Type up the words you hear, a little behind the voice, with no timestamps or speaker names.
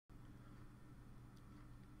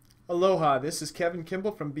Aloha, this is Kevin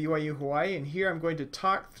Kimball from BYU Hawaii, and here I'm going to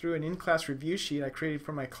talk through an in-class review sheet I created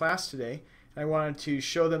for my class today. I wanted to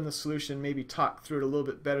show them the solution, maybe talk through it a little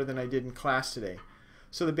bit better than I did in class today.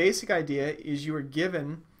 So the basic idea is you were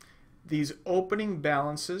given these opening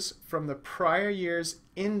balances from the prior year's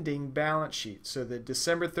ending balance sheet. So the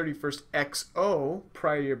December 31st XO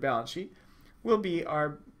prior year balance sheet will be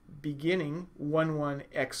our beginning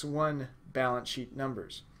 11X1 balance sheet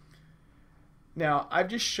numbers. Now, I've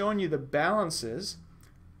just shown you the balances.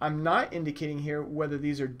 I'm not indicating here whether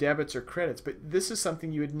these are debits or credits, but this is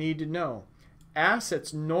something you would need to know.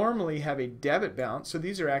 Assets normally have a debit balance, so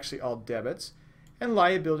these are actually all debits, and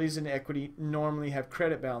liabilities and equity normally have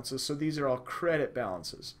credit balances, so these are all credit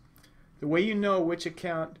balances. The way you know which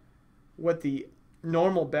account, what the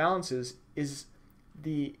normal balance is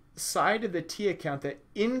the side of the T account that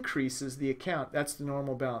increases the account. That's the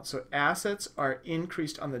normal balance. So assets are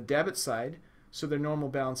increased on the debit side, so their normal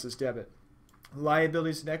balance is debit.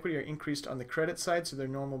 Liabilities and equity are increased on the credit side, so their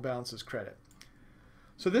normal balance is credit.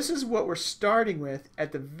 So this is what we're starting with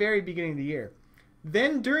at the very beginning of the year.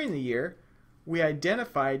 Then during the year, we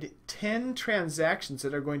identified 10 transactions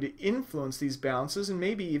that are going to influence these balances and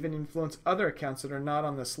maybe even influence other accounts that are not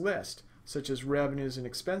on this list, such as revenues and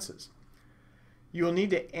expenses. You will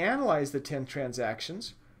need to analyze the 10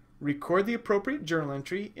 transactions, record the appropriate journal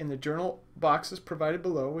entry in the journal boxes provided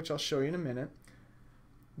below, which I'll show you in a minute.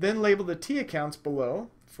 Then label the T accounts below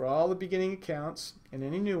for all the beginning accounts and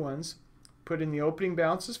any new ones. Put in the opening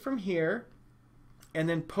balances from here, and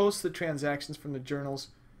then post the transactions from the journals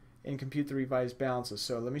and compute the revised balances.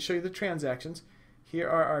 So let me show you the transactions. Here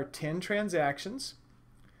are our 10 transactions.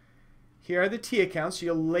 Here are the T accounts.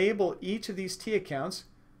 You'll label each of these T accounts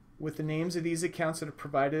with the names of these accounts that are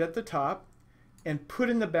provided at the top and put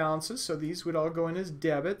in the balances. So these would all go in as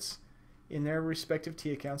debits in their respective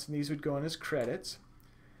T accounts, and these would go in as credits.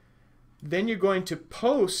 Then you're going to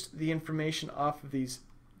post the information off of these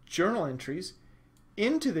journal entries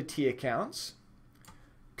into the T accounts,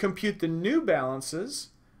 compute the new balances,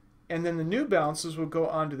 and then the new balances will go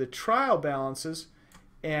on to the trial balances,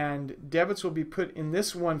 and debits will be put in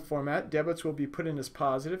this one format. Debits will be put in as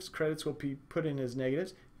positives, credits will be put in as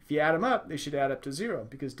negatives. If you add them up, they should add up to 0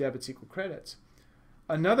 because debits equal credits.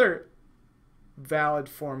 Another valid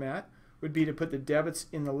format would be to put the debits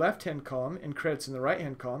in the left-hand column and credits in the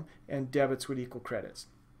right-hand column, and debits would equal credits.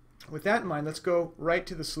 With that in mind, let's go right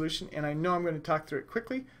to the solution, and I know I'm going to talk through it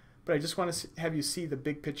quickly, but I just want to have you see the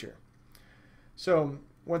big picture. So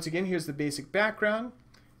once again, here's the basic background,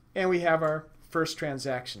 and we have our first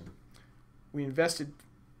transaction.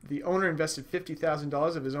 The owner invested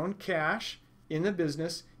 $50,000 of his own cash in the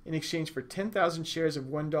business in exchange for 10,000 shares of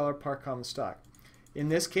 $1 par common stock. In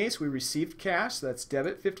this case, we received cash, so that's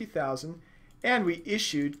debit 50,000, and we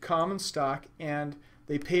issued common stock, and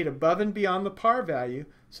they paid above and beyond the par value,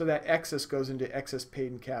 so that excess goes into excess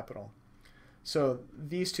paid in capital. So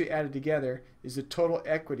these two added together is the total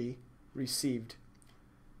equity received.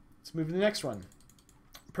 Let's move to the next one.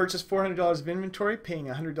 Purchased $400 of inventory, paying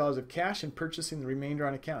 $100 of cash, and purchasing the remainder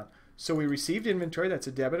on account. So we received inventory, that's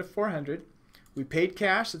a debit of $400. We paid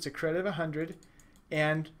cash, that's a credit of $100,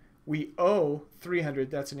 and we owe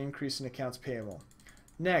 $300, that's an increase in accounts payable.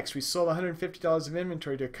 Next, we sold $150 of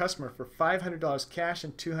inventory to a customer for $500 cash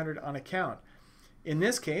and $200 on account. In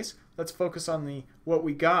this case, let's focus on what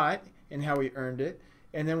we got and how we earned it,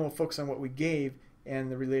 and then we'll focus on what we gave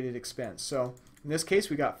and the related expense. So in this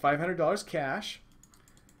case, we got $500 cash,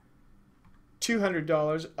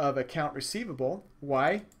 $200 of account receivable.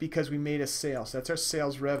 Why? Because we made a sale. So that's our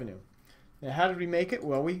sales revenue. Now, how did we make it?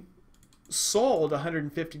 Well, we sold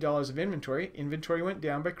 $150 of inventory. Inventory went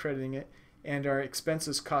down by crediting it, and our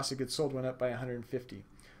expenses, cost of goods sold, went up by $150.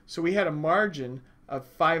 So we had a margin of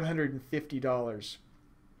 $550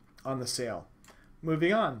 on the sale.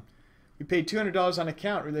 Moving on, we paid $200 on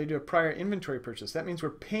account related to a prior inventory purchase. That means we're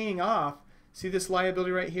paying off. See this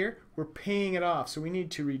liability right here? We're paying it off. So we need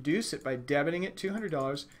to reduce it by debiting it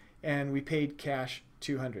 $200, and we paid cash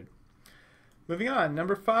 $200. Moving on,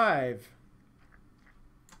 number 5.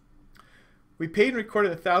 We paid and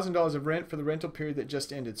recorded $1,000 of rent for the rental period that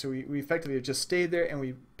just ended. So we effectively have just stayed there and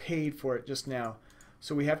we paid for it just now.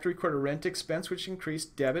 So we have to record a rent expense, which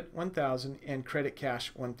increased debit $1,000 and credit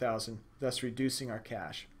cash $1,000, thus reducing our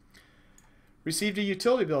cash. Received a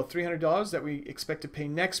utility bill of $300 that we expect to pay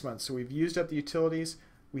next month. So we've used up the utilities.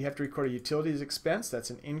 We have to record a utilities expense.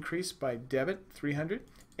 That's an increase by debit $300,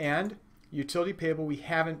 and utility payable we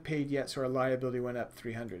haven't paid yet, so our liability went up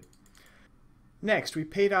 $300. Next, we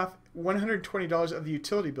paid off $120 of the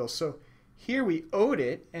utility bill. So here we owed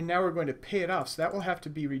it, and now we're going to pay it off. So that will have to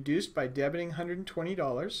be reduced by debiting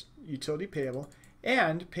 $120 utility payable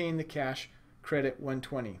and paying the cash credit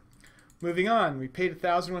 120. Moving on, we paid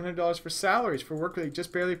 $1,100 for salaries for work we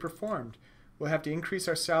just barely performed. We'll have to increase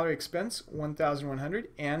our salary expense $1,100,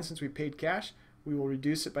 and since we paid cash, we will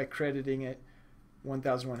reduce it by crediting it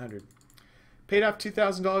 $1,100. Paid off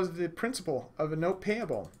 $2,000 of the principal of a note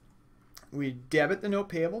payable. We debit the note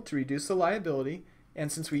payable to reduce the liability,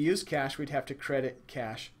 and since we used cash, we'd have to credit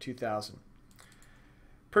cash $2,000.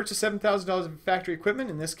 Purchase $7,000 of factory equipment.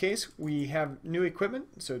 In this case, we have new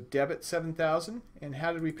equipment, so debit $7,000. And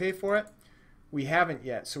how did we pay for it? We haven't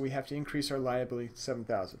yet, so we have to increase our liability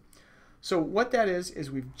 $7,000. So what that is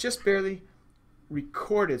we've just barely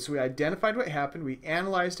recorded. So we identified what happened, we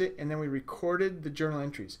analyzed it, and then we recorded the journal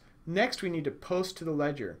entries. Next, we need to post to the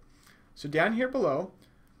ledger. So down here below,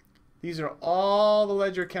 these are all the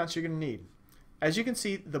ledger accounts you're going to need. As you can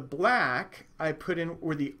see, the black I put in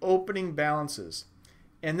were the opening balances.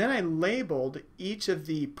 And then I labeled each of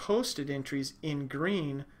the posted entries in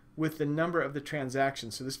green with the number of the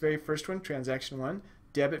transactions. So this very first one, transaction 1,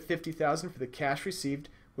 debit $50,000 for the cash received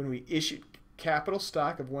when we issued capital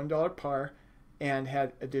stock of $1 par and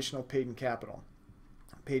had additional paid in capital,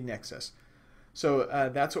 paid in excess. So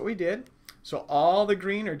that's what we did. So all the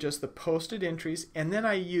green are just the posted entries, and then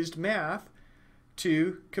I used math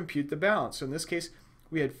to compute the balance. So in this case,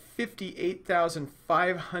 we had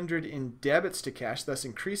 $58,500 in debits to cash, thus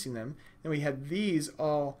increasing them. And we had these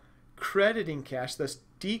all crediting cash, thus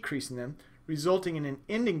decreasing them, resulting in an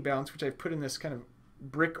ending balance, which I've put in this kind of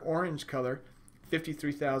brick orange color,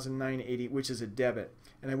 $53,980, which is a debit.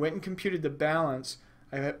 And I went and computed the balance.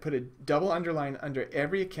 I put a double underline under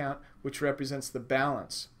every account, which represents the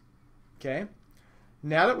balance. Okay?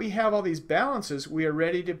 Now that we have all these balances, we are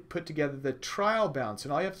ready to put together the trial balance.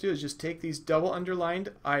 And all you have to do is just take these double underlined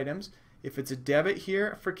items. If it's a debit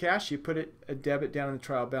here for cash, you put it a debit down in the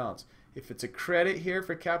trial balance. If it's a credit here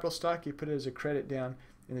for capital stock, you put it as a credit down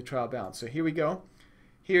in the trial balance. So here we go.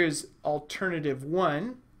 Here's alternative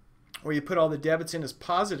 1, where you put all the debits in as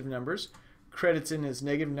positive numbers, credits in as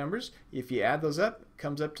negative numbers. If you add those up, it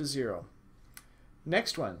comes up to 0.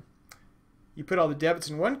 Next one. You put all the debits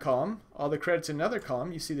in one column, all the credits in another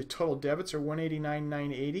column. You see the total debits are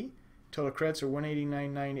 $189,980. Total credits are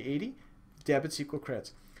 $189,980. Debits equal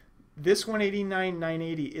credits. This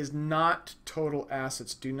 $189,980 is not total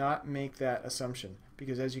assets. Do not make that assumption,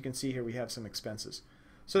 because as you can see here, we have some expenses.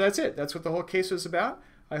 So that's it. That's what the whole case was about.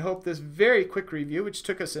 I hope this very quick review, which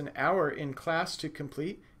took us an hour in class to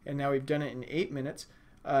complete, and now we've done it in 8 minutes,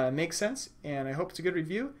 makes sense. And I hope it's a good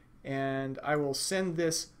review. And I will send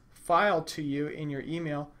this file to you in your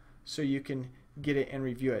email so you can get it and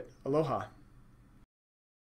review it. Aloha.